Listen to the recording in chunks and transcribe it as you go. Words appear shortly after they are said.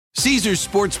Caesars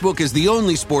Sportsbook is the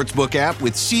only sportsbook app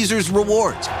with Caesars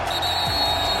Rewards.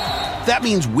 That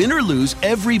means win or lose,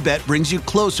 every bet brings you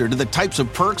closer to the types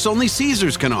of perks only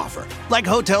Caesars can offer, like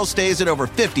hotel stays at over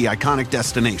 50 iconic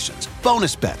destinations,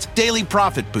 bonus bets, daily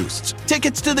profit boosts,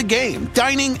 tickets to the game,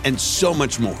 dining, and so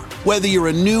much more. Whether you're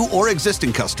a new or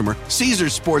existing customer,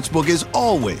 Caesars Sportsbook is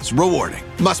always rewarding.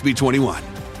 Must be 21.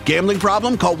 Gambling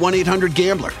problem? Call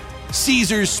 1-800-GAMBLER.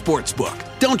 Caesars Sportsbook.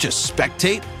 Don't just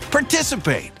spectate,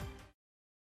 participate.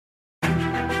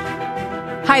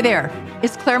 Hi there.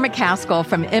 It's Claire McCaskill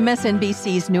from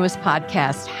MSNBC's newest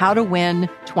podcast, How to Win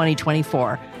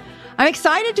 2024. I'm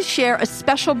excited to share a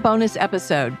special bonus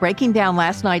episode breaking down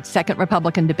last night's second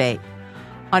Republican debate.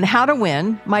 On How to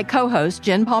Win, my co-host,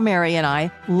 Jen Palmieri, and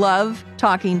I love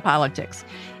talking politics.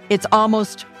 It's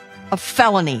almost a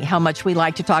felony how much we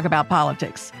like to talk about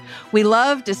politics. We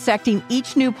love dissecting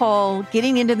each new poll,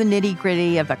 getting into the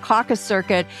nitty-gritty of the caucus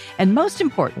circuit, and most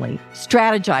importantly,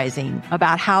 strategizing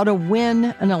about how to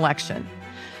win an election.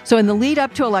 So in the lead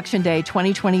up to Election Day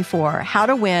 2024, How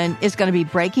to Win is going to be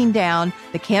breaking down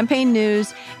the campaign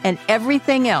news and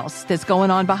everything else that's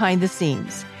going on behind the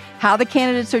scenes, how the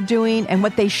candidates are doing and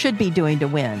what they should be doing to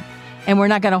win. And we're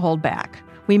not going to hold back.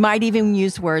 We might even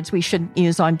use words we shouldn't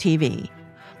use on TV.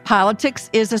 Politics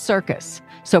is a circus,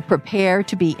 so prepare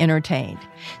to be entertained.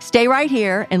 Stay right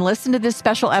here and listen to this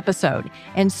special episode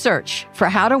and search for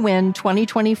How to Win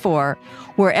 2024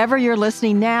 wherever you're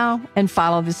listening now and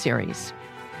follow the series.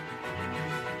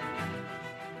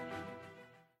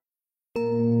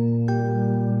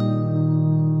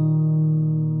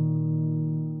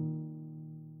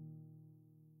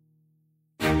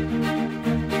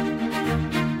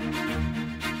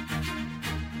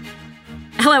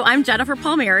 Hello, I'm Jennifer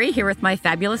Palmieri here with my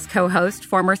fabulous co-host,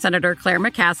 former Senator Claire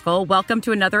McCaskill. Welcome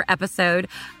to another episode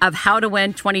of How to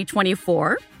Win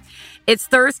 2024. It's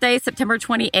Thursday, September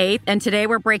 28th, and today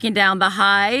we're breaking down the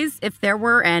highs, if there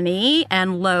were any,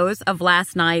 and lows of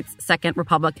last night's second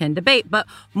Republican debate. But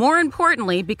more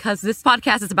importantly, because this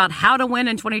podcast is about how to win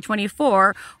in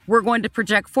 2024, we're going to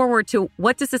project forward to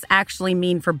what does this actually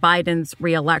mean for Biden's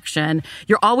reelection.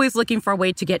 You're always looking for a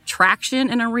way to get traction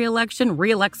in a reelection.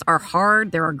 Reelects are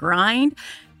hard. They're a grind.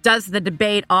 Does the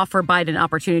debate offer Biden an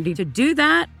opportunity to do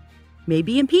that?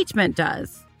 Maybe impeachment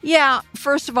does. Yeah,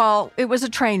 first of all, it was a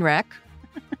train wreck.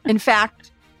 In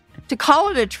fact, to call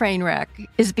it a train wreck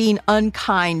is being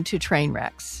unkind to train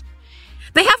wrecks.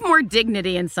 They have more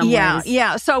dignity in some ways.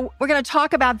 Yeah. So we're going to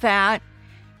talk about that.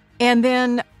 And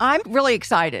then I'm really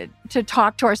excited to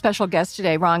talk to our special guest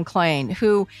today, Ron Klain,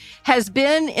 who has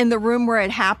been in the room where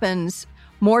it happens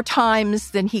more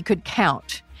times than he could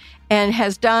count and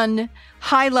has done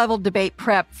high-level debate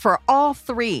prep for all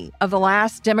three of the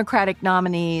last Democratic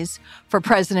nominees for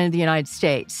President of the United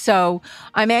States. So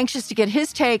I'm anxious to get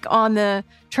his take on the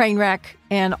train wreck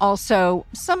and also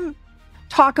some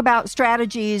talk about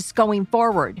strategies going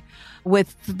forward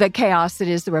with the chaos that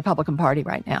is the Republican Party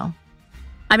right now.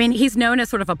 I mean, he's known as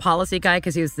sort of a policy guy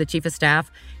because he was the chief of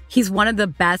staff. He's one of the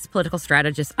best political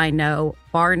strategists I know,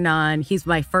 bar none. He's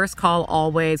my first call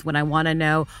always when I want to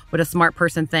know what a smart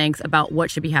person thinks about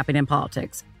what should be happening in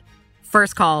politics.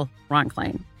 First call, Ron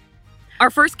Klain. Our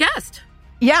first guest.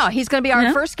 Yeah, he's going to be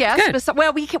our first guest. But,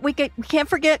 well, we can't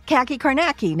forget Kaki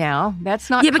Karnacki now. That's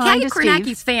not but kind Kaki to Steve.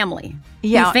 Karnacki's family.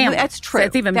 Yeah, He's family. That's true. So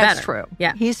it's even that's better. True.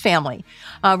 Yeah, he's family.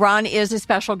 Ron is a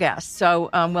special guest, so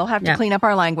we'll have to clean up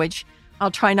our language. I'll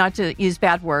try not to use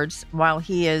bad words while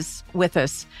he is with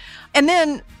us. And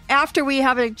then after we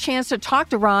have a chance to talk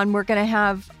to Ron, we're going to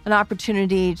have an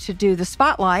opportunity to do the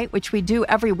spotlight, which we do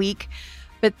every week.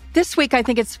 But this week, I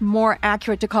think it's more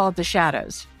accurate to call it the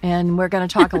shadows. And we're going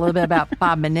to talk a little bit about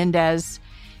Bob Menendez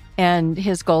and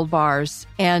his gold bars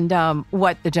and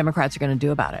what the Democrats are going to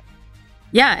do about it.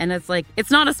 Yeah, and it's like, it's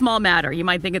not a small matter. You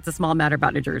might think it's a small matter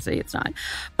about New Jersey. It's not.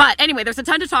 But anyway, there's a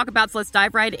ton to talk about, so let's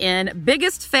dive right in.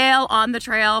 Biggest fail on the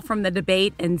trail from the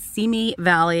debate in Simi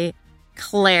Valley.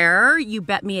 Claire, you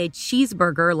bet me a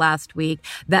cheeseburger last week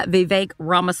that Vivek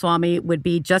Ramaswamy would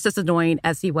be just as annoying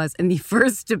as he was in the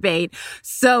first debate.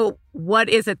 So what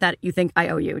is it that you think I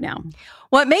owe you now?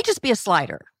 Well, it may just be a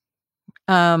slider.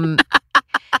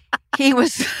 He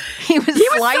was slightly,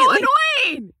 so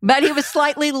annoying. But he was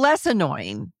slightly less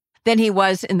annoying than he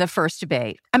was in the first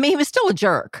debate. I mean, he was still a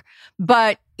jerk,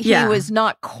 but he was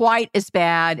not quite as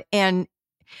bad. And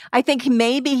I think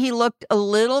maybe he looked a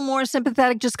little more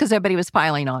sympathetic just because everybody was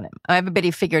piling on him.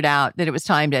 Everybody figured out that it was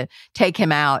time to take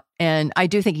him out. And I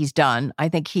do think he's done. I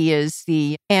think he is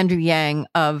the Andrew Yang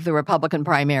of the Republican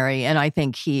primary. And I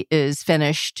think he is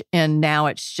finished. And now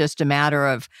it's just a matter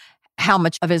of how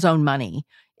much of his own money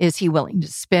is he willing to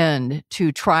spend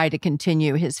to try to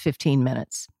continue his 15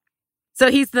 minutes. So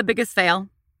he's the biggest fail?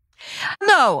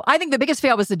 No, I think the biggest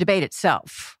fail was the debate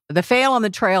itself. The fail on the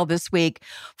trail this week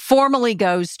formally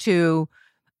goes to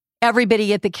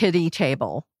everybody at the kiddie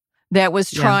table that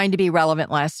was trying to be relevant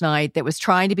last night, that was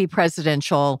trying to be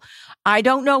presidential. I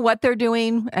don't know what they're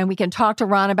doing, and we can talk to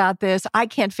Ron about this. I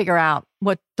can't figure out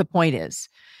what the point is.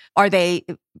 Are they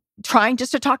trying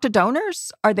just to talk to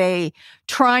donors? Are they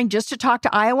trying just to talk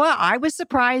to Iowa? I was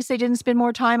surprised they didn't spend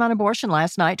more time on abortion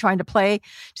last night trying to play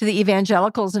to the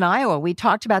evangelicals in Iowa. We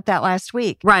talked about that last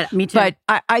week. Right, me too. But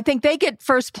I think they get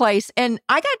first place. And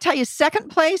I got to tell you, second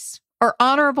place or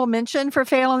honorable mention for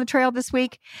fail on the trail this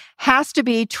week has to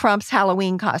be Trump's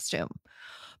Halloween costume,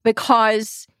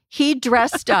 because he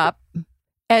dressed up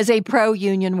as a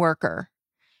pro-union worker.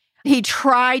 He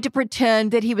tried to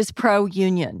pretend that he was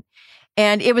pro-union.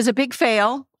 And it was a big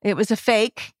fail. It was a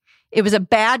fake. It was a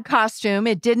bad costume.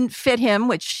 It didn't fit him,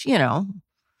 which,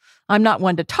 I'm not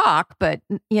one to talk, but,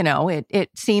 it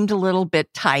seemed a little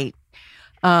bit tight.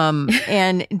 And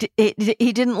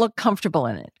he didn't look comfortable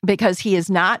in it because he is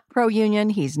not pro-union.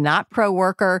 He's not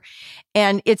pro-worker.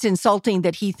 And it's insulting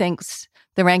that he thinks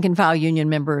the rank and file union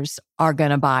members are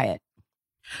going to buy it.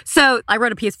 So I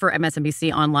wrote a piece for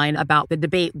MSNBC Online about the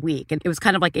debate week, and it was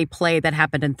kind of like a play that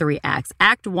happened in 3 acts.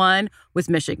 Act 1 was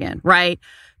Michigan, right?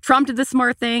 Trump did the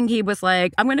smart thing. He was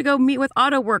like, I'm going to go meet with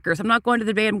auto workers. I'm not going to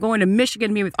the debate. I'm going to Michigan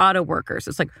to meet with auto workers.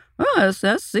 It's like, oh, that's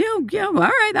all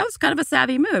right. That was kind of a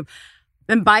savvy move.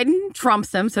 Then Biden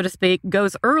trumps him, so to speak,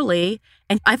 goes early.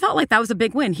 And I felt like that was a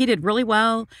big win. He did really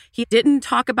well. He didn't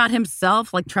talk about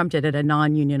himself like Trump did at a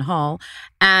non-union hall.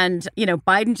 And,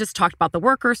 Biden just talked about the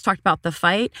workers, talked about the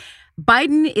fight.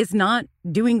 Biden is not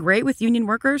doing great with union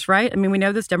workers, right? I mean, we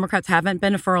know this. Democrats haven't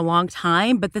been for a long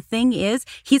time. But the thing is,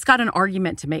 he's got an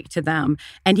argument to make to them.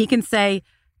 And he can say,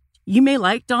 you may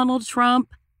like Donald Trump.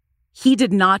 He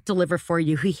did not deliver for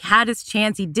you. He had his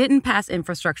chance. He didn't pass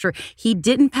infrastructure. He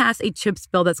didn't pass a CHIPS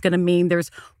bill that's going to mean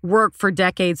there's work for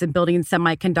decades in building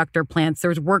semiconductor plants.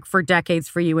 There's work for decades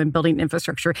for you in building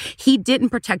infrastructure. He didn't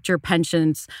protect your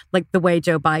pensions like the way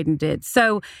Joe Biden did.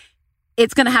 So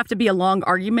it's going to have to be a long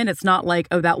argument. It's not like,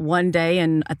 that one day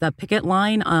at the picket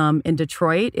line in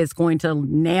Detroit is going to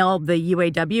nail the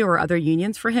UAW or other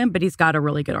unions for him, but he's got a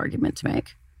really good argument to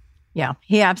make. Yeah,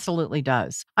 he absolutely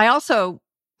does. I also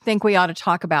think we ought to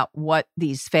talk about what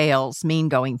these fails mean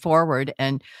going forward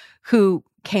and who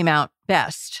came out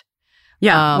best.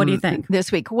 Yeah, what do you think?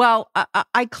 This week? Well,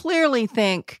 I clearly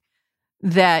think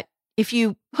that if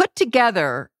you put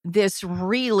together this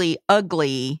really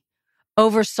ugly,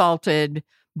 oversalted,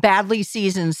 badly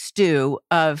seasoned stew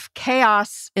of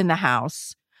chaos in the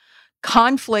House,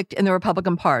 conflict in the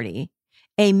Republican Party,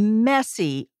 a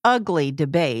messy, ugly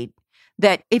debate,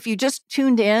 that if you just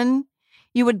tuned in,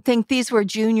 you would think these were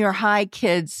junior high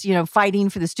kids, fighting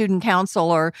for the student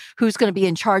council or who's going to be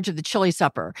in charge of the chili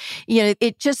supper.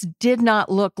 It just did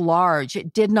not look large.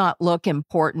 It did not look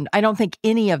important. I don't think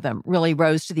any of them really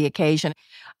rose to the occasion.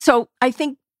 So I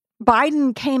think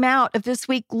Biden came out of this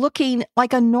week looking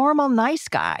like a normal, nice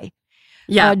guy,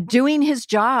 doing his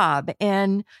job.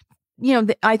 And,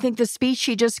 I think the speech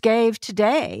he just gave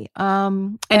today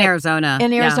in Arizona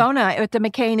at the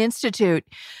McCain Institute,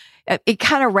 it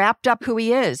kind of wrapped up who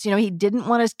he is. He didn't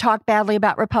want to talk badly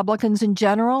about Republicans in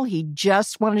general. He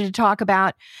just wanted to talk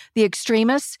about the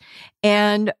extremists.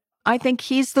 And I think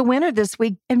he's the winner this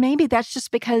week. And maybe that's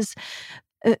just because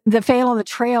the fail on the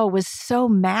trail was so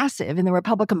massive in the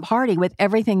Republican Party with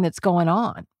everything that's going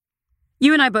on.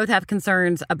 You and I both have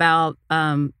concerns about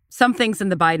some things in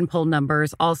the Biden poll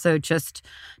numbers, also just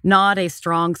not a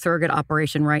strong surrogate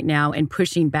operation right now and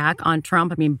pushing back on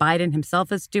Trump. I mean, Biden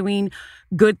himself is doing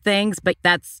good things, but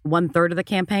that's 1/3 of the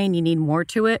campaign. You need more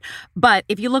to it. But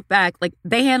if you look back,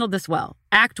 they handled this well.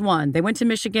 Act 1, they went to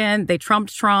Michigan, they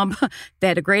trumped Trump, they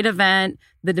had a great event.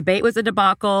 The debate was a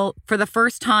debacle. For the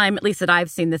first time, at least that I've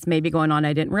seen this maybe going on,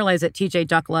 I didn't realize it, TJ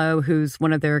Ducklow, who's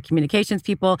one of their communications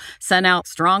people, sent out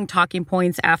strong talking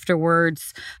points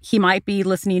afterwards. He might be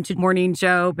listening to Morning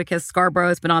Joe because Scarborough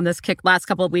has been on this kick last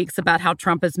couple of weeks about how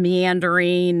Trump is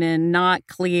meandering and not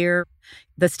clear.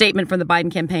 The statement from the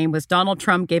Biden campaign was Donald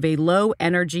Trump gave a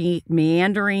low-energy,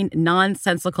 meandering,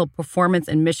 nonsensical performance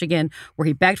in Michigan where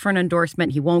he begged for an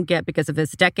endorsement he won't get because of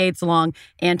his decades-long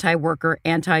anti-worker,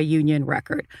 anti-union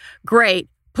record. Great.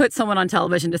 Put someone on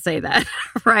television to say that,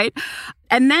 right?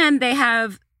 And then they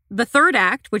have the third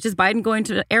act, which is Biden going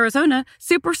to Arizona,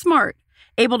 super smart,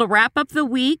 able to wrap up the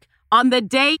week on the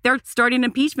day they're starting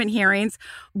impeachment hearings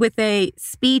with a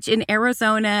speech in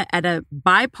Arizona at a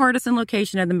bipartisan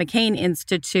location at the McCain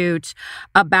Institute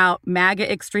about MAGA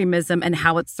extremism and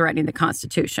how it's threatening the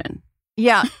Constitution.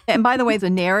 Yeah. And by the way, the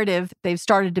narrative they've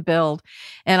started to build,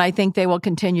 and I think they will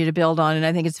continue to build on, and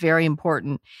I think it's very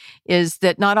important, is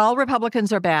that not all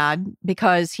Republicans are bad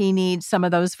because he needs some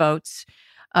of those votes,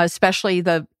 especially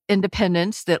the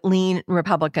independents that lean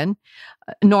Republican,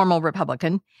 normal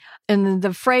Republican. And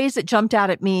the phrase that jumped out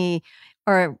at me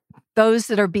are those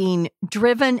that are being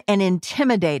driven and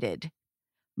intimidated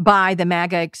by the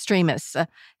MAGA extremists.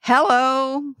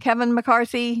 Hello, Kevin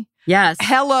McCarthy. Yes.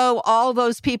 Hello, all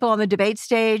those people on the debate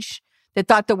stage that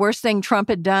thought the worst thing Trump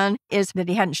had done is that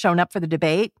he hadn't shown up for the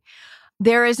debate.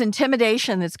 There is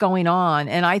intimidation that's going on.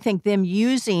 And I think them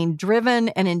using driven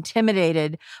and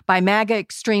intimidated by MAGA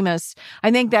extremists,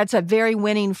 I think that's a very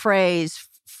winning phrase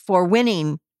for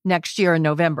winning next year in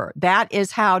November. That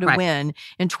is how to win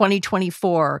in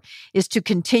 2024, is to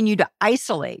continue to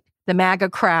isolate the MAGA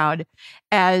crowd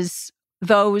as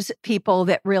those people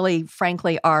that really,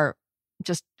 frankly, are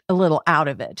just a little out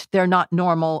of it. They're not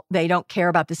normal. They don't care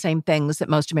about the same things that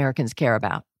most Americans care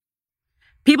about.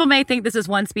 People may think this is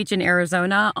one speech in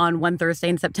Arizona on one Thursday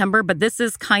in September, but this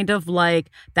is kind of like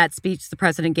that speech the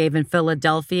president gave in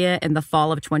Philadelphia in the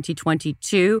fall of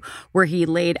 2022, where he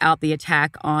laid out the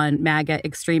attack on MAGA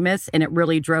extremists, and it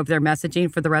really drove their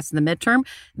messaging for the rest of the midterm.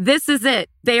 This is it.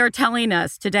 They are telling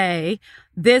us today,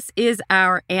 this is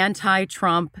our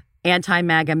anti-Trump,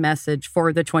 anti-MAGA message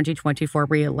for the 2024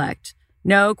 reelect.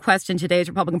 No question, today's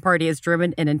Republican Party is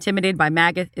driven and intimidated by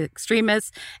MAGA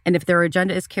extremists, and if their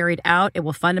agenda is carried out, it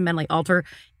will fundamentally alter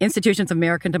institutions of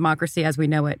American democracy as we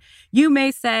know it. You may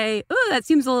say, oh, that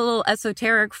seems a little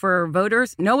esoteric for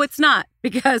voters. No, it's not,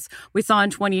 because we saw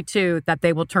in 22 that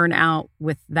they will turn out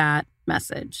with that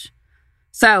message.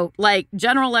 So,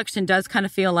 general election does kind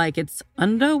of feel like it's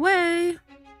underway.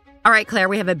 All right, Claire,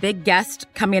 we have a big guest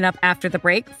coming up after the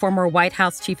break, former White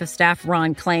House Chief of Staff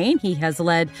Ron Klain. He has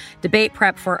led debate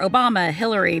prep for Obama,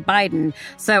 Hillary, Biden.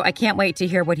 So I can't wait to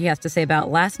hear what he has to say about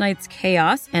last night's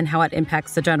chaos and how it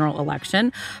impacts the general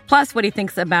election, plus what he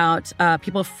thinks about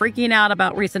people freaking out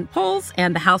about recent polls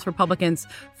and the House Republicans'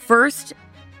 first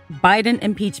Biden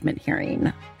impeachment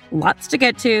hearing. Lots to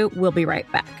get to. We'll be right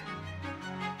back.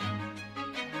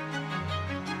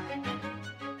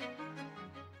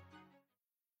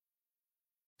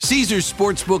 Caesars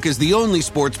Sportsbook is the only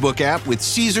sportsbook app with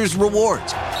Caesars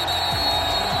Rewards.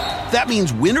 That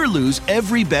means win or lose,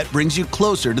 every bet brings you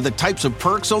closer to the types of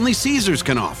perks only Caesars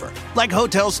can offer, like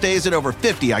hotel stays at over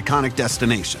 50 iconic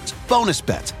destinations, bonus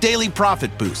bets, daily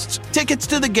profit boosts, tickets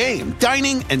to the game,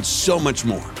 dining, and so much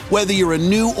more. Whether you're a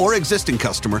new or existing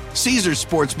customer, Caesars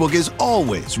Sportsbook is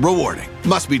always rewarding.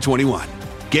 Must be 21.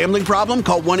 Gambling problem?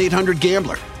 Call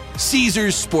 1-800-GAMBLER.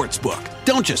 Caesars Sportsbook.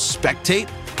 Don't just spectate,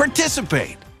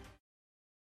 participate.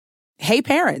 Hey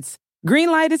parents,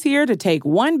 Greenlight is here to take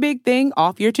one big thing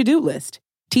off your to-do list,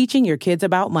 teaching your kids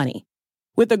about money.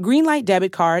 With a Greenlight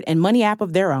debit card and money app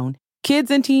of their own, kids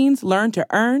and teens learn to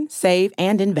earn, save,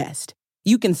 and invest.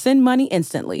 You can send money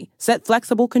instantly, set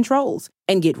flexible controls,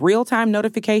 and get real-time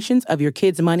notifications of your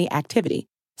kids' money activity.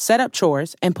 Set up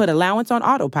chores and put allowance on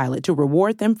autopilot to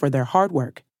reward them for their hard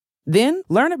work. Then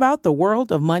learn about the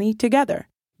world of money together.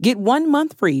 Get 1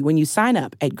 month free when you sign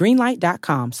up at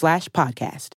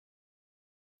greenlight.com/podcast.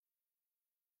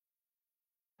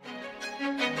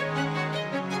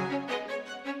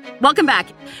 Welcome back.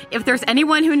 If there's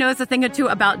anyone who knows a thing or two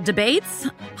about debates,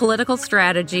 political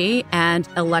strategy, and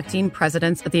electing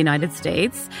presidents of the United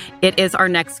States, it is our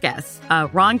next guest.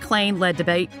 Ron Klain led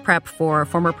debate prep for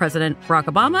former President Barack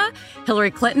Obama.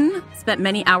 Hillary Clinton spent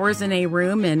many hours in a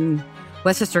room in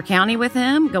Westchester County with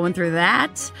him, going through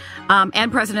that,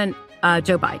 and President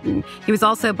Joe Biden. He was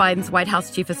also Biden's White House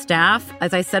Chief of Staff.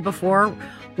 As I said before,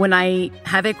 when I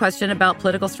have a question about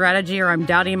political strategy or I'm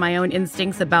doubting my own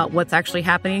instincts about what's actually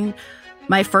happening,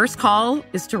 my first call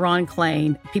is to Ron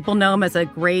Klain. People know him as a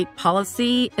great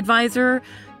policy advisor,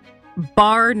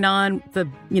 bar none,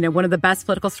 one of the best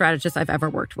political strategists I've ever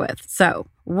worked with. So,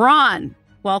 Ron,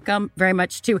 welcome very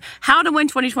much to How to Win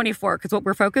 2024, because what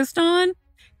we're focused on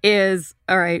is,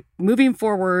 all right, moving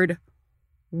forward,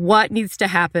 what needs to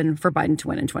happen for Biden to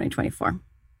win in 2024?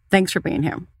 Thanks for being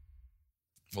here.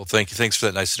 Well, thank you. Thanks for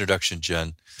that nice introduction,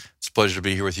 Jen. It's a pleasure to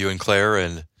be here with you and Claire,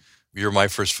 and you're my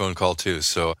first phone call too.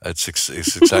 So it's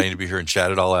exciting to be here and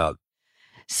chat it all out.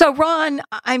 So, Ron,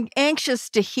 I'm anxious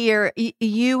to hear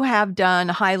you have done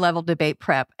high-level debate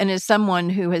prep, and as someone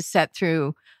who has sat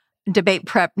through debate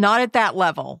prep, not at that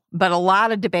level, but a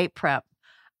lot of debate prep,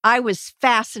 I was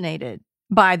fascinated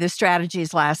by the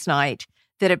strategies last night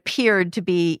that appeared to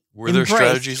be Were there embraced.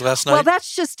 Strategies last night? Well,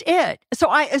 that's just it. So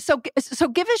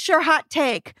give us your hot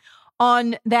take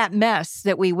on that mess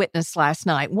that we witnessed last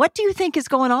night. What do you think is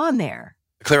going on there?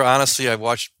 Claire, honestly, I've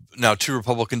watched now 2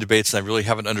 Republican debates, and I really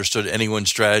haven't understood anyone's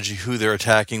strategy, who they're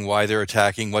attacking, why they're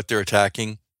attacking, what they're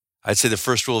attacking. I'd say the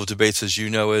first rule of debates, as you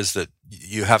know, is that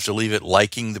you have to leave it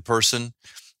liking the person,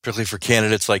 particularly for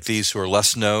candidates like these who are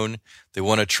less known. They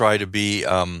want to try to be,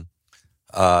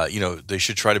 they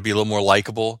should try to be a little more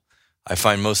likable. I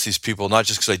find most of these people, not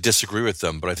just because I disagree with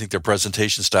them, but I think their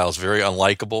presentation style is very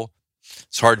unlikable.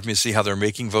 It's hard for me to see how they're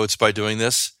making votes by doing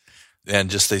this.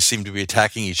 And just they seem to be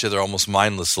attacking each other almost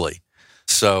mindlessly.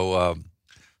 So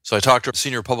I talked to a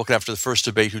senior Republican after the first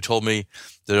debate who told me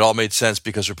that it all made sense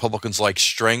because Republicans like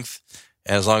strength.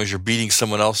 And as long as you're beating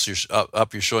someone else,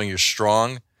 you're showing you're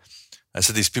strong. I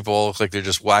said these people all look like they're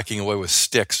just whacking away with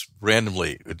sticks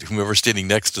randomly, whomever's standing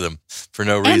next to them for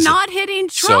no reason. And not hitting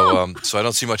Trump. So I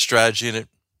don't see much strategy in it.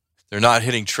 They're not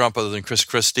hitting Trump other than Chris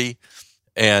Christie.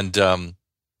 And,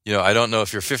 I don't know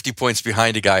if you're 50 points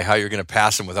behind a guy, how you're going to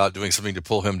pass him without doing something to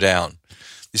pull him down.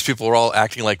 These people are all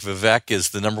acting like Vivek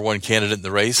is the number one candidate in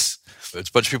the race. It's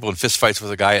a bunch of people in fistfights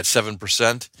with a guy at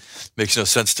 7%. Makes no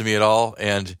sense to me at all.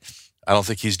 And I don't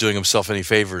think he's doing himself any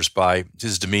favors by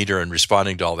his demeanor and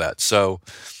responding to all that. So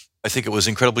I think it was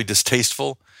incredibly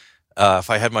distasteful. If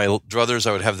I had my druthers,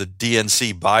 I would have the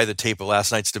DNC buy the tape of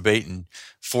last night's debate and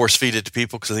force feed it to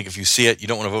people, because I think if you see it, you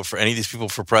don't want to vote for any of these people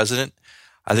for president.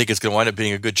 I think it's going to wind up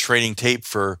being a good training tape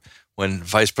for when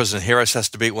Vice President Harris has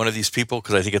to debate one of these people,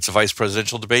 because I think it's a vice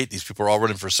presidential debate. These people are all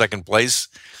running for second place.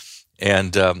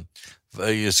 And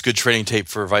it's good training tape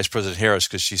for Vice President Harris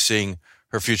because she's seeing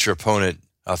her future opponent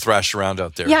thrash around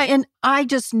out there. Yeah, and I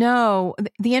just know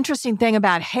the interesting thing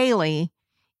about Haley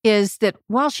is that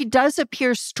while she does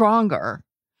appear stronger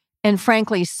and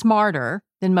frankly smarter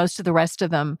than most of the rest of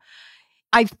them,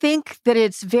 I think that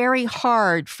it's very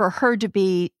hard for her to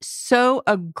be so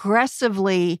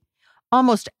aggressively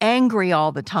almost angry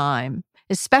all the time,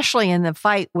 especially in the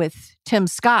fight with Tim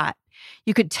Scott.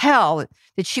 You could tell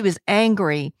that she was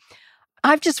angry.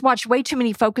 I've just watched way too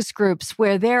many focus groups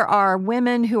where there are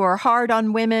women who are hard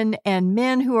on women and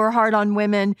men who are hard on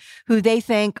women who they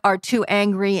think are too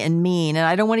angry and mean. And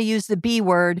I don't want to use the B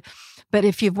word, but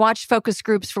if you've watched focus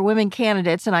groups for women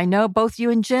candidates, and I know both you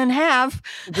and Jen have.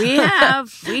 We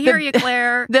have. We hear you,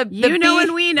 Claire. And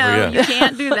we know. Oh, yeah. You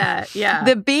can't do that. Yeah.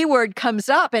 The B word comes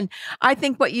up. And I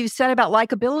think what you said about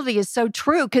likability is so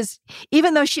true, because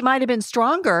even though she might have been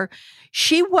stronger,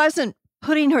 she wasn't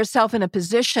putting herself in a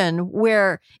position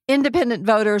where independent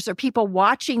voters or people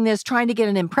watching this trying to get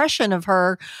an impression of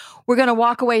her were going to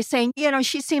walk away saying,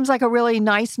 she seems like a really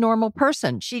nice, normal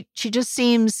person. She just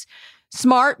seems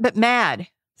smart but mad.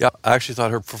 Yeah, I actually thought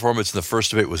her performance in the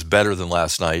first debate was better than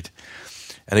last night.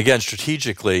 And again,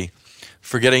 strategically,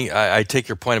 forgetting, I take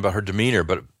your point about her demeanor,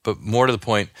 but more to the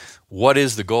point, what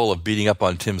is the goal of beating up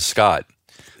on Tim Scott?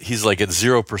 He's like at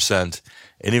 0%.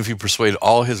 And if you persuade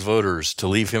all his voters to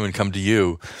leave him and come to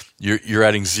you, you're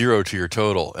adding 0 to your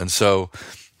total. And so,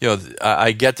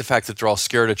 I get the fact that they're all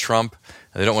scared of Trump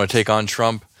and they don't want to take on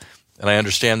Trump. And I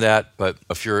understand that. But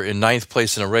if you're in 9th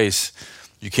place in a race,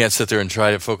 you can't sit there and try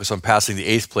to focus on passing the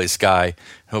 8th place guy and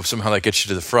hope somehow that gets you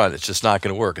to the front. It's just not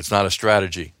going to work. It's not a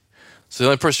strategy. So the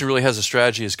only person who really has a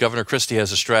strategy is Governor Christie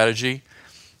has a strategy.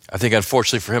 I think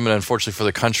unfortunately for him and unfortunately for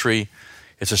the country,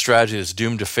 it's a strategy that's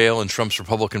doomed to fail in Trump's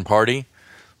Republican Party.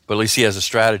 But at least he has a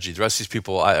strategy. The rest of these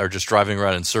people are just driving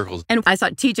around in circles. And I saw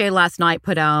TJ last night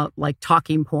put out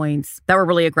talking points that were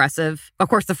really aggressive. Of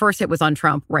course, the first hit was on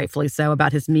Trump, rightfully so,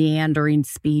 about his meandering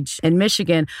speech in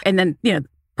Michigan. And then,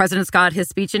 President Scott, his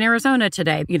speech in Arizona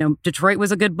today. Detroit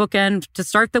was a good bookend to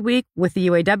start the week with the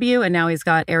UAW, and now he's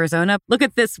got Arizona. Look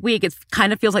at this week. It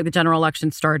kind of feels like the general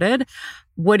election started.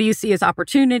 What do you see as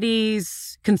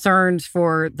opportunities, concerns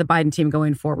for the Biden team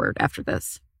going forward after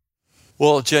this?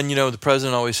 Well, Jen, the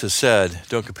president always has said,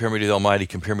 don't compare me to the Almighty,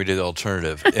 compare me to the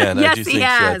alternative. And Yes, I do think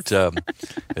that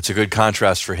it's a good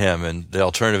contrast for him. And the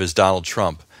alternative is Donald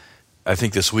Trump. I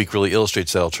think this week really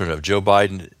illustrates that alternative. Joe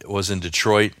Biden was in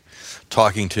Detroit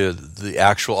talking to the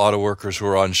actual auto workers who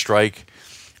are on strike.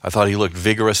 I thought he looked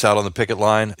vigorous out on the picket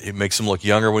line. It makes him look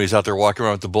younger when he's out there walking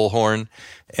around with the bullhorn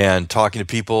and talking to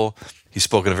people. He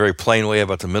spoke in a very plain way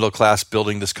about the middle class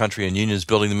building this country and unions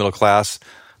building the middle class.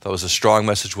 That was a strong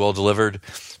message, well delivered.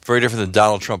 Very different than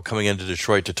Donald Trump coming into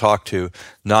Detroit to talk to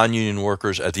non-union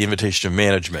workers at the invitation of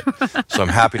management. So I'm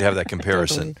happy to have that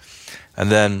comparison. Totally. And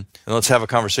then let's have a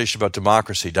conversation about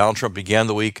democracy. Donald Trump began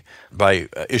the week by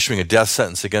issuing a death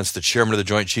sentence against the chairman of the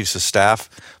Joint Chiefs of Staff,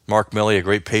 Mark Milley, a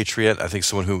great patriot, I think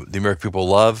someone who the American people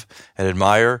love and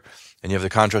admire. And you have the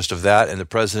contrast of that and the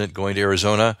president going to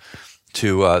Arizona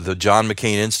to the John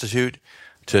McCain Institute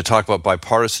to talk about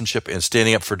bipartisanship and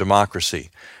standing up for democracy.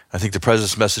 I think the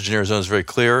president's message in Arizona is very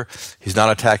clear. He's not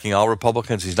attacking all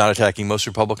Republicans. He's not attacking most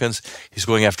Republicans. He's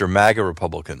going after MAGA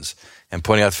Republicans and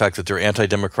pointing out the fact that they're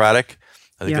anti-democratic.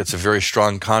 I think that's a very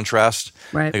strong contrast.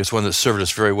 Right. I think it's one that served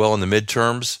us very well in the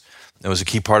midterms. It was a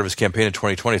key part of his campaign in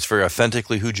 2020. It's very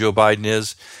authentically who Joe Biden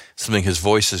is, something his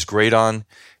voice is great on.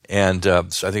 And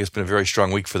so I think it's been a very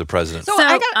strong week for the president. So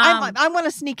I want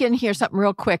to sneak in here something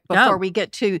real quick before we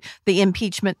get to the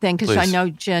impeachment thing, because I know,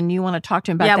 Jen, you want to talk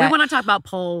to him about that. Yeah, we want to talk about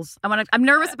polls. I'm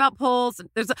nervous about polls.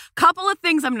 There's a couple of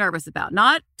things I'm nervous about.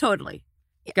 Not totally.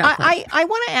 I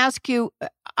want to ask you,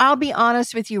 I'll be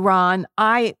honest with you, Ron.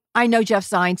 I know Jeff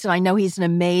Zients, and I know he's an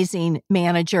amazing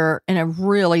manager and a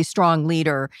really strong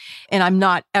leader. And I'm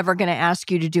not ever going to ask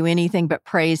you to do anything but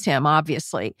praise him,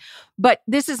 obviously. But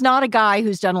this is not a guy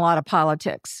who's done a lot of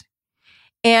politics.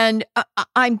 And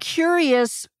I'm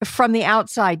curious from the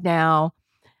outside now,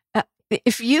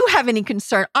 if you have any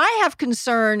concern. I have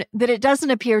concern that it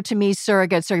doesn't appear to me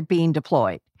surrogates are being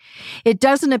deployed. It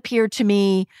doesn't appear to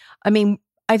me,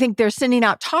 I think they're sending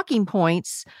out talking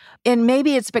points, and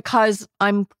maybe it's because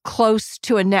I'm close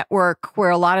to a network where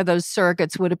a lot of those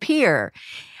surrogates would appear.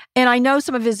 And I know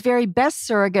some of his very best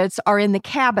surrogates are in the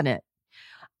cabinet.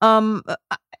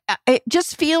 It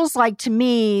just feels like to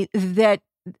me that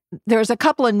there's a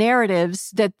couple of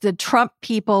narratives that the Trump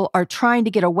people are trying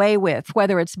to get away with,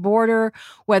 whether it's border,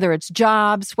 whether it's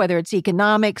jobs, whether it's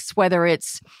economics, whether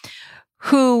it's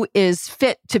who is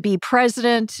fit to be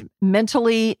president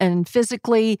mentally and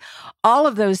physically, all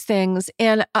of those things.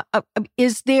 And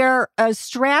is there a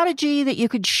strategy that you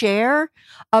could share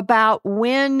about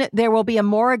when there will be a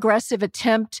more aggressive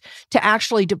attempt to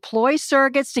actually deploy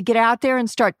surrogates to get out there and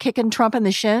start kicking Trump in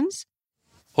the shins?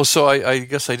 Well, so I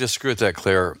guess I disagree with that,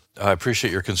 Claire. I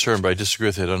appreciate your concern, but I disagree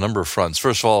with it on a number of fronts.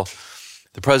 First of all,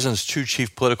 the president's two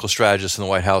chief political strategists in the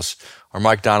White House are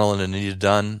Mike Donnellan and Anita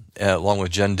Dunn, along with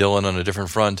Jen Dillon on a different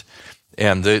front.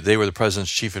 And they were the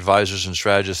president's chief advisors and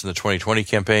strategists in the 2020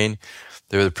 campaign.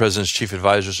 They were the president's chief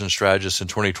advisors and strategists in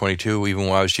 2022. Even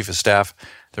when I was chief of staff,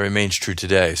 that remains true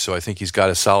today. So I think he's got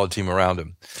a solid team around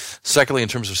him. Secondly, in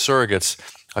terms of surrogates,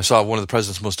 I saw one of the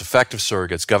president's most effective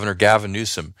surrogates, Governor Gavin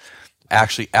Newsom,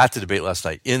 actually at the debate last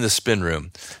night in the spin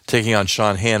room, taking on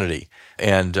Sean Hannity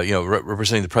and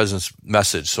representing the president's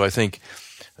message. So I think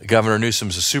Governor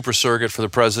Newsom's a super surrogate for the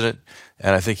president,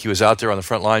 and I think he was out there on the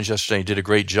front lines yesterday and he did a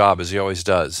great job, as he always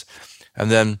does. And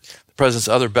then the president's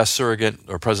other best surrogate,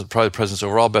 or probably the president's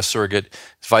overall best surrogate,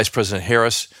 is Vice President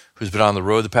Harris, who's been on the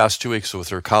road the past 2 weeks with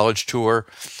her college tour,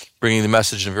 bringing the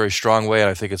message in a very strong way, and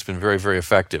I think it's been very, very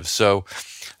effective. So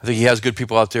I think he has good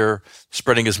people out there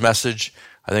spreading his message.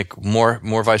 I think more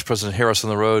Vice President Harris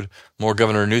on the road, more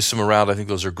Governor Newsom around. I think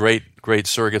those are great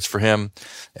surrogates for him.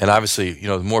 And obviously,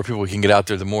 the more people we can get out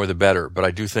there, the more the better. But I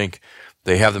do think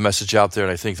they have the message out there,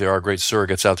 and I think there are great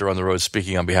surrogates out there on the road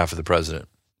speaking on behalf of the president.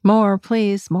 More,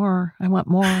 please, more. I want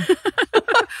more.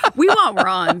 We want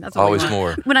Ron. That's what always we want.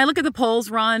 More. When I look at the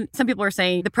polls, Ron, some people are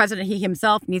saying the president, he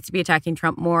himself, needs to be attacking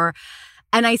Trump more.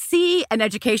 And I see an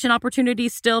education opportunity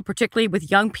still, particularly with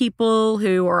young people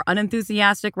who are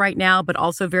unenthusiastic right now, but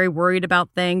also very worried about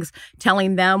things,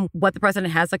 telling them what the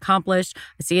president has accomplished.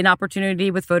 I see an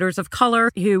opportunity with voters of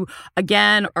color who,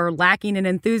 again, are lacking in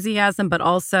enthusiasm, but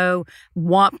also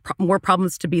want more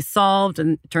problems to be solved.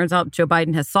 And it turns out Joe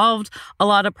Biden has solved a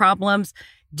lot of problems.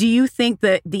 Do you think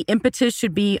that the impetus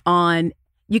should be on,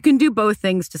 you can do both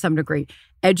things to some degree,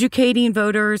 educating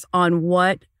voters on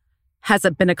what has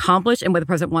it been accomplished and what the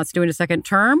president wants to do in a second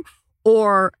term,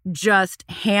 or just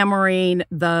hammering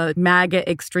the MAGA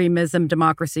extremism,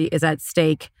 democracy is at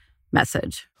stake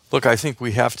message? Look, I think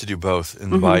we have to do both in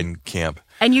the Biden camp.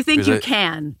 And you think you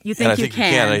can? You think you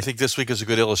can? And I think this week is a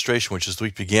good illustration, which is the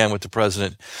week began with the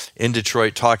president in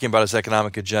Detroit talking about his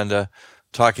economic agenda,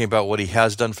 talking about what he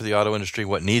has done for the auto industry,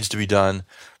 what needs to be done,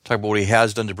 talking about what he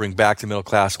has done to bring back the middle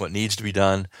class, what needs to be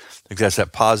done. I think that's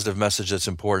that positive message that's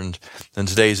important. And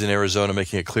today he's in Arizona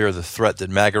making it clear the threat that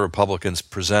MAGA Republicans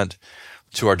present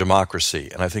to our democracy.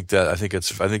 And I think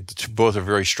both are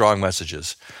very strong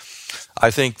messages.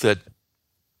 I think that,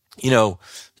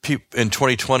 in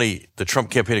 2020, the Trump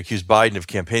campaign accused Biden of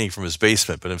campaigning from his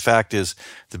basement, but in fact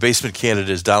the basement candidate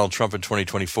is Donald Trump in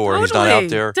 2024. Totally, he's not out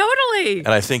there. Totally. And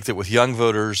I think that with young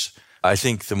voters, I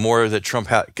think the more that Trump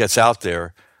gets out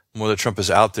there, the more that Trump is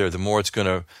out there, the more it's going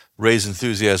to raise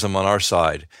enthusiasm on our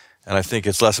side. And I think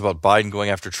it's less about Biden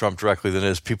going after Trump directly than it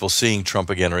is people seeing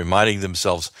Trump again, reminding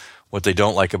themselves what they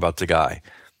don't like about the guy.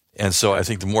 And so I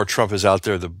think the more Trump is out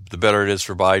there, the better it is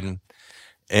for Biden.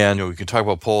 And we can talk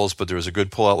about polls, but there was a good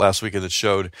poll out last weekend that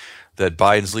showed that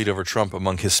Biden's lead over Trump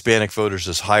among Hispanic voters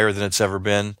is higher than it's ever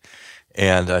been.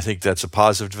 And I think that's a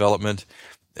positive development.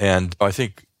 And I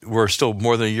think we're still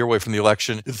more than a year away from the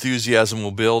election. Enthusiasm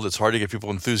will build. It's hard to get people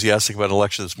enthusiastic about an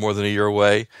election that's more than a year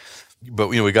away. But,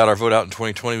 we got our vote out in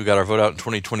 2020. We got our vote out in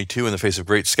 2022 in the face of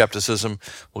great skepticism.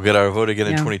 We'll get our vote again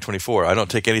in 2024. I don't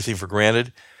take anything for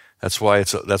granted. That's why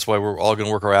we're all going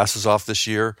to work our asses off this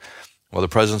year. Well, the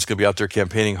president's going to be out there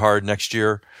campaigning hard next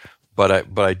year.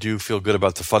 But I do feel good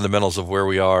about the fundamentals of where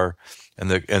we are and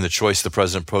the choice the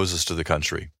president poses to the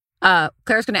country.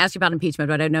 Claire's going to ask you about impeachment,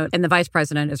 but I know, and the vice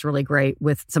president is really great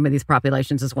with some of these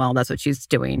populations as well. That's what she's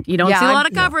doing. You don't see a lot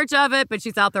of coverage of it, but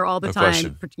she's out there all the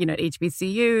time, question. At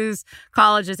HBCUs,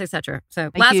 colleges, etc.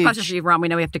 So last question for you, Ron. We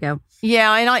know we have to go.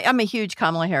 Yeah, and I'm a huge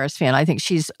Kamala Harris fan. I think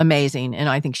she's amazing, and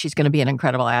I think she's going to be an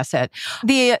incredible asset.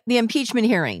 The impeachment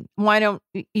hearing, why don't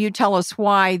you tell us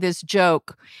why this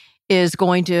joke is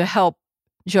going to help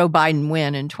Joe Biden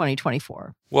win in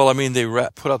 2024? Well, they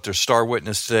put out their star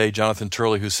witness today, Jonathan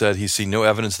Turley, who said he's seen no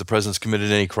evidence the president's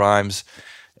committed any crimes.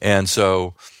 And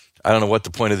so I don't know what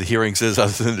the point of the hearings is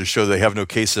other than to show they have no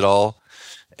case at all.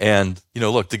 And,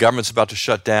 look, the government's about to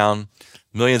shut down.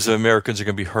 Millions of Americans are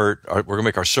going to be hurt. We're going to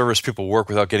make our service people work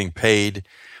without getting paid.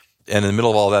 And in the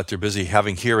middle of all that, they're busy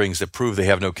having hearings that prove they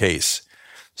have no case.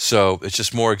 So it's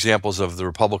just more examples of the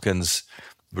Republicans'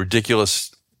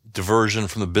 ridiculous diversion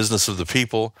from the business of the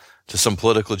people to some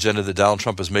political agenda that Donald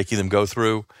Trump is making them go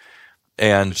through.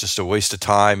 And it's just a waste of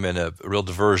time and a real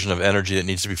diversion of energy that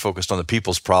needs to be focused on the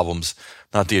people's problems,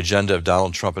 not the agenda of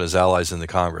Donald Trump and his allies in the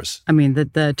Congress.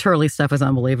 The Turley stuff is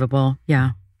unbelievable.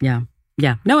 Yeah.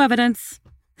 No evidence.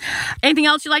 Anything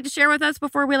else you'd like to share with us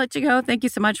before we let you go? Thank you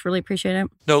so much. Really appreciate it.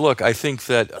 No, look, I think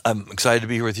that I'm excited to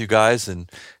be here with you guys and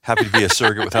happy to be a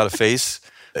surrogate without a face.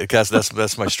 Because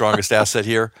that's my strongest asset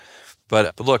here.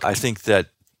 But look, I think that,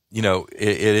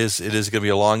 it is going to be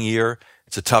a long year.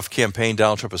 It's a tough campaign.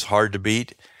 Donald Trump is hard to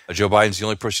beat. Joe Biden's the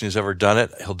only person who's ever done it.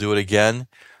 He'll do it again.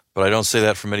 But I don't say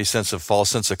that from any false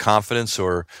sense of confidence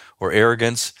or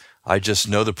arrogance. I just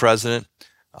know the president.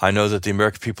 I know that the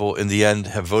American people in the end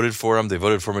have voted for him. They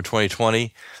voted for him in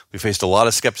 2020. We faced a lot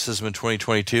of skepticism in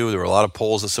 2022. There were a lot of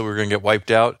polls that said we were going to get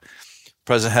wiped out. The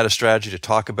president had a strategy to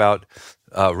talk about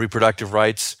reproductive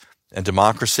rights and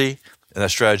democracy, and that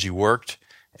strategy worked.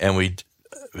 And we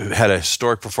had a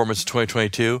historic performance in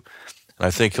 2022. And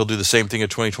I think he'll do the same thing in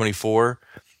 2024.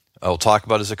 He'll talk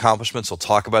about his accomplishments. He'll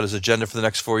talk about his agenda for the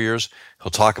next 4 years.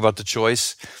 He'll talk about the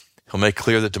choice. He'll make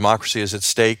clear that democracy is at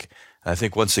stake. And I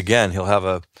think once again, he'll have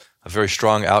a very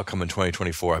strong outcome in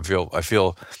 2024. I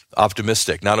feel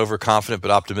optimistic, not overconfident,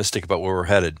 but optimistic about where we're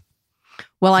headed.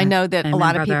 Well, I know that a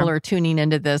lot of people are tuning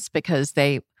into this because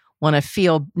they want to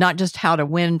feel not just how to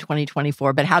win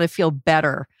 2024, but how to feel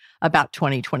better about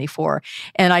 2024.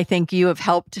 And I think you have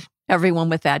helped everyone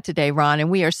with that today, Ron. And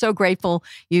we are so grateful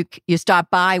you stopped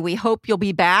by. We hope you'll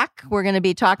be back. We're going to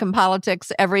be talking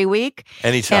politics every week.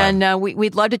 Anytime. And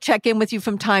we'd love to check in with you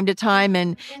from time to time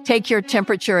and take your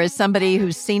temperature as somebody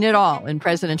who's seen it all in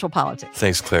presidential politics.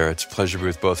 Thanks, Claire. It's a pleasure to be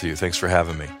with both of you. Thanks for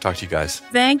having me. Talk to you guys.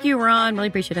 Thank you, Ron. Really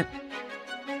appreciate it.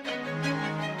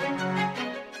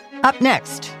 Up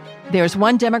next, there's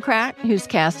one Democrat who's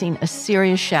casting a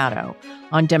serious shadow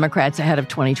on Democrats ahead of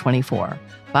 2024.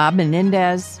 Bob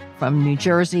Menendez from New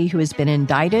Jersey, who has been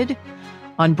indicted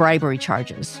on bribery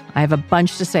charges. I have a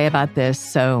bunch to say about this,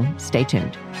 so stay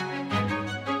tuned.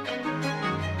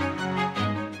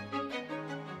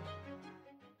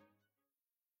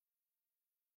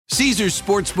 Caesars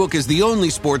Sportsbook is the only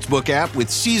sportsbook app with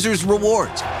Caesars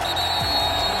Rewards.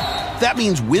 That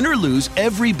means win or lose,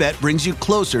 every bet brings you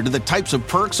closer to the types of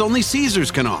perks only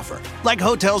Caesars can offer, like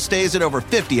hotel stays at over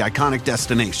 50 iconic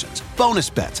destinations, bonus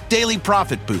bets, daily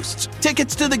profit boosts,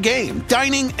 tickets to the game,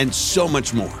 dining, and so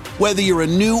much more. Whether you're a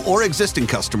new or existing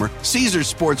customer,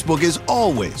 Caesars Sportsbook is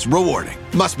always rewarding.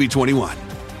 Must be 21.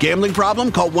 Gambling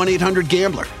problem? Call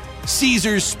 1-800-GAMBLER.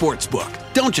 Caesars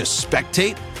Sportsbook. Don't just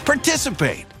spectate,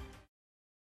 participate.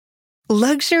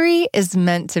 Luxury is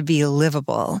meant to be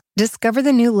livable. Discover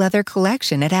the new leather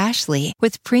collection at Ashley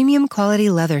with premium quality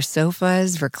leather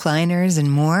sofas, recliners, and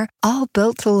more, all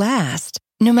built to last.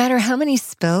 No matter how many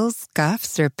spills,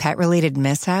 scuffs, or pet-related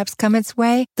mishaps come its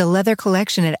way, the leather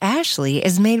collection at Ashley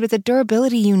is made with the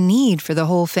durability you need for the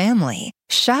whole family.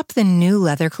 Shop the new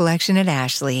leather collection at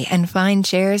Ashley and find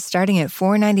chairs starting at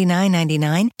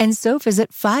 $499.99 and sofas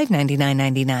at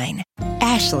 $599.99.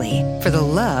 Ashley, for the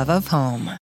love of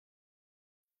home.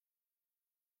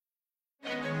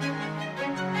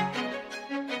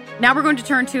 Now we're going to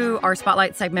turn to our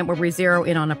Spotlight segment where we zero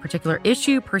in on a particular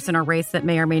issue, person, or race that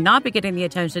may or may not be getting the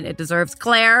attention it deserves.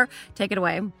 Claire, take it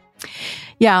away.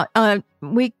 Yeah,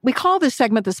 we call this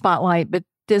segment the Spotlight, but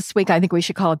this week, I think we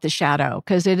should call it the shadow,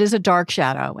 because it is a dark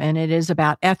shadow, and it is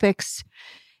about ethics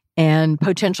and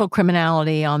potential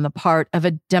criminality on the part of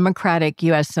a Democratic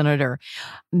U.S. senator.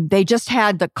 They just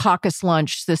had the caucus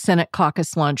lunch, the Senate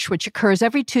caucus lunch, which occurs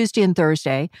every Tuesday and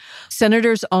Thursday.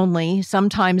 Senators only.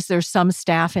 Sometimes there's some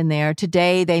staff in there.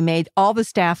 Today, they made all the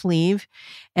staff leave,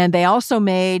 and they also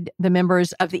made the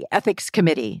members of the Ethics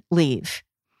Committee leave,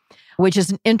 which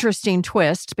is an interesting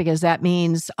twist, because that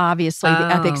means, obviously,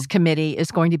 the Ethics Committee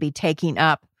is going to be taking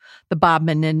up the Bob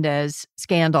Menendez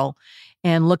scandal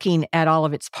and looking at all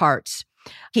of its parts.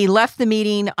 He left the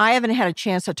meeting. I haven't had a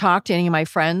chance to talk to any of my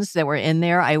friends that were in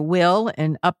there. I will,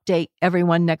 and update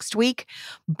everyone next week.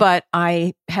 But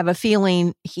I have a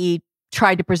feeling he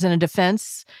tried to present a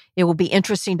defense. It will be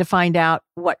interesting to find out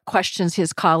what questions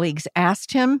his colleagues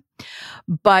asked him.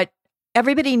 But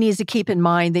everybody needs to keep in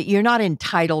mind that you're not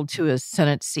entitled to a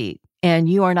Senate seat. And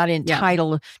you are not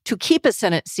entitled to keep a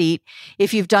Senate seat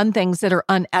if you've done things that are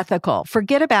unethical.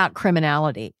 Forget about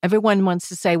criminality. Everyone wants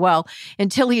to say, well,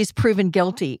 until he's proven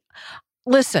guilty.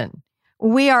 Listen,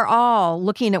 we are all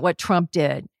looking at what Trump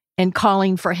did and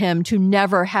calling for him to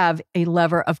never have a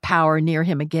lever of power near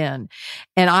him again.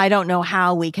 And I don't know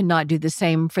how we cannot do the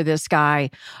same for this guy.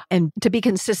 And to be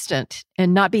consistent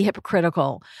and not be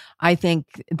hypocritical, I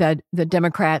think that the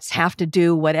Democrats have to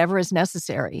do whatever is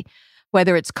necessary,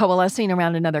 whether it's coalescing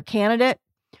around another candidate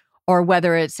or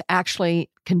whether it's actually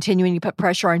continuing to put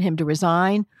pressure on him to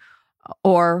resign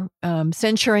or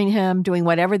censuring him, doing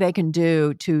whatever they can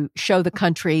do to show the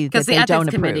country that they don't approve. Because the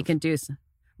Ethics Committee can do so.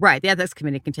 Right, the Ethics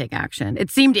Committee can take action.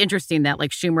 It seemed interesting that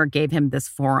Schumer gave him this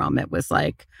forum. It was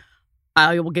like,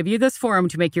 I will give you this forum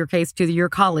to make your case to your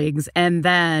colleagues, and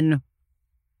then,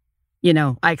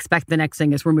 I expect the next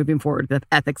thing is we're moving forward with the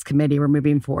Ethics Committee. We're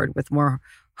moving forward with more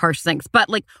harsh things. But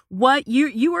what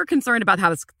you were concerned about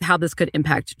how this could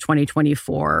impact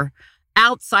 2024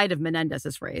 outside of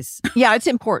Menendez's race. Yeah, it's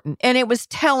important. And it was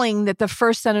telling that the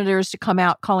first senators to come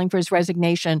out calling for his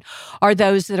resignation are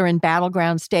those that are in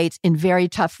battleground states in very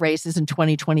tough races in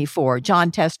 2024.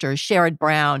 Jon Tester, Sherrod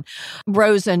Brown,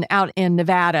 Rosen out in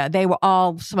Nevada. They were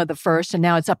all some of the first, and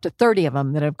now it's up to 30 of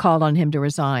them that have called on him to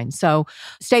resign. So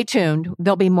stay tuned.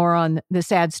 There'll be more on the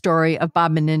sad story of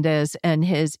Bob Menendez and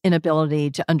his inability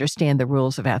to understand the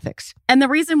rules of ethics. And the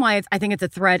reason why I think it's a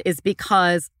threat is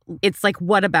because it's like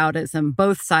whataboutism,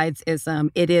 both sides-ism.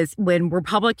 It is when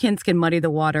Republicans can muddy the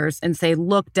waters and say,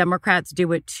 look, Democrats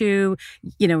do it too.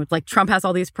 Trump has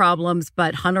all these problems,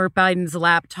 but Hunter Biden's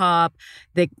laptop,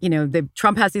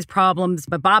 Trump has these problems,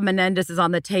 but Bob Menendez is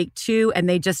on the take too. And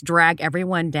they just drag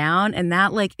everyone down. And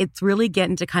that it's really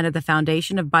getting to kind of the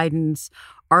foundation of Biden's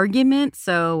argument.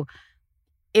 So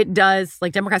it does,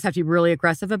 Democrats have to be really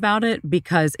aggressive about it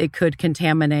because it could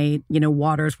contaminate,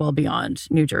 waters well beyond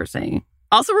New Jersey.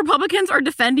 Also, Republicans are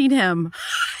defending him.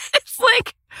 It's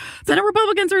Senate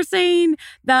Republicans are saying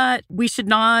that we should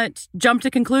not jump to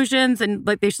conclusions and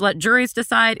they should let juries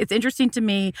decide. It's interesting to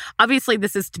me. Obviously,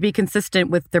 this is to be consistent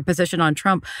with their position on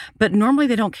Trump, but normally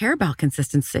they don't care about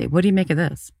consistency. What do you make of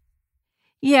this?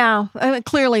 Yeah,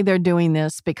 clearly they're doing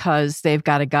this because they've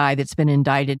got a guy that's been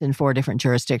indicted in 4 different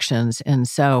jurisdictions. And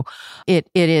so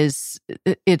it's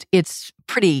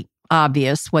pretty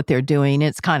obvious what they're doing.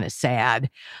 It's kind of sad.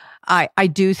 I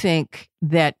do think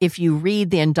that if you read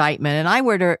the indictment, and I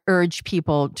were to urge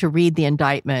people to read the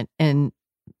indictment and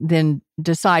then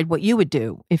decide what you would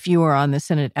do if you were on the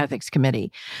Senate Ethics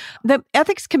Committee. The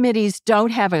ethics committees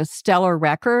don't have a stellar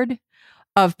record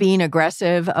of being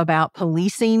aggressive about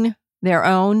policing their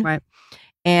own. Right.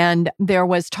 And there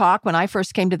was talk when I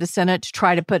first came to the Senate to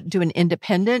try to do an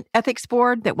independent ethics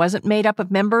board that wasn't made up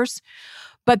of members.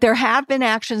 But there have been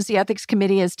actions the Ethics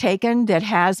Committee has taken that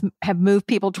have moved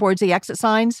people towards the exit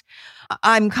signs.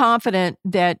 I'm confident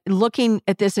that looking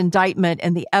at this indictment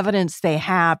and the evidence they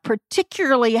have,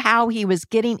 particularly how he was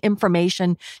getting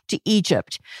information to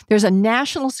Egypt, there's a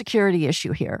national security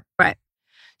issue here. Right.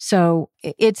 So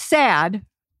it's sad,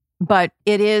 but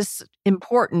it is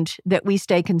important that we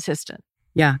stay consistent.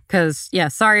 Yeah, because,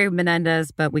 sorry, Menendez,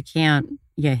 but we can't,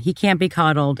 he can't be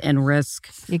coddled and risk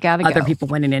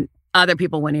other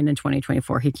people winning in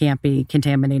 2024. He can't be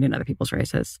contaminating other people's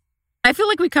races. I feel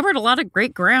like we covered a lot of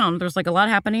great ground. There's a lot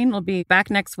happening. We'll be back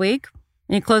next week.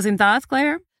 Any closing thoughts,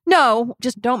 Claire? No,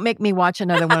 just don't make me watch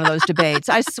another one of those debates.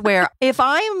 I swear, if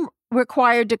I'm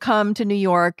required to come to New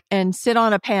York and sit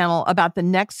on a panel about the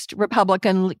next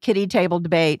Republican kiddie table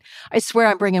debate, I swear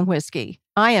I'm bringing whiskey.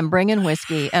 I am bringing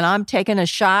whiskey, and I'm taking a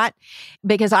shot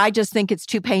because I just think it's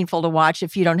too painful to watch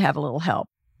if you don't have a little help.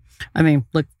 I mean,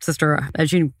 look, sister,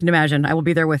 as you can imagine, I will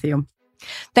be there with you.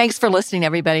 Thanks for listening,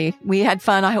 everybody. We had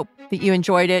fun. I hope that you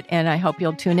enjoyed it, and I hope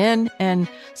you'll tune in and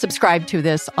subscribe to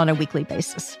this on a weekly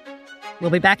basis. We'll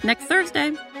be back next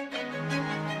Thursday.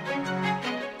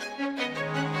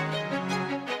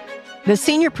 The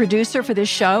senior producer for this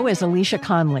show is Alicia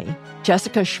Conley.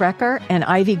 Jessica Schrecker and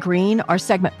Ivy Green are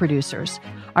segment producers.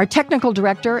 Our technical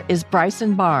director is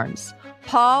Bryson Barnes.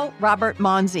 Paul Robert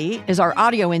Monzi is our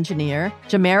audio engineer.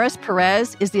 Jamaris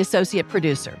Perez is the associate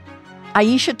producer.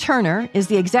 Aisha Turner is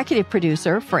the executive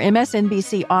producer for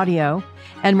MSNBC Audio,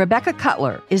 and Rebecca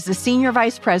Cutler is the senior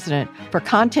vice president for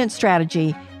content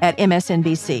strategy at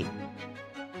MSNBC.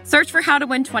 Search for How to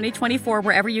Win 2024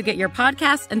 wherever you get your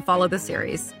podcasts and follow the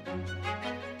series.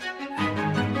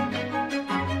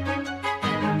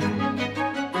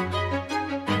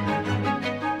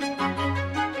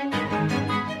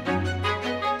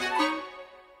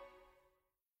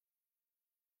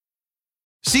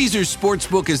 Caesars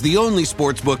Sportsbook is the only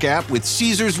sportsbook app with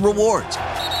Caesars Rewards.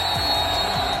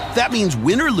 That means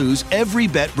win or lose, every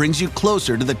bet brings you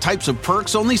closer to the types of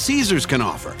perks only Caesars can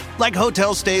offer, like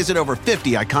hotel stays at over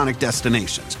 50 iconic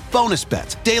destinations, bonus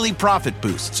bets, daily profit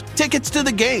boosts, tickets to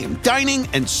the game, dining,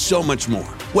 and so much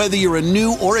more. Whether you're a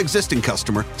new or existing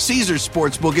customer, Caesars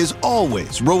Sportsbook is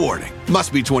always rewarding.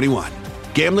 Must be 21.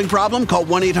 Gambling problem? Call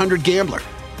 1-800-GAMBLER.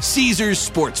 Caesars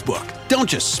Sportsbook. Don't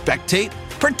just spectate,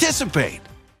 participate.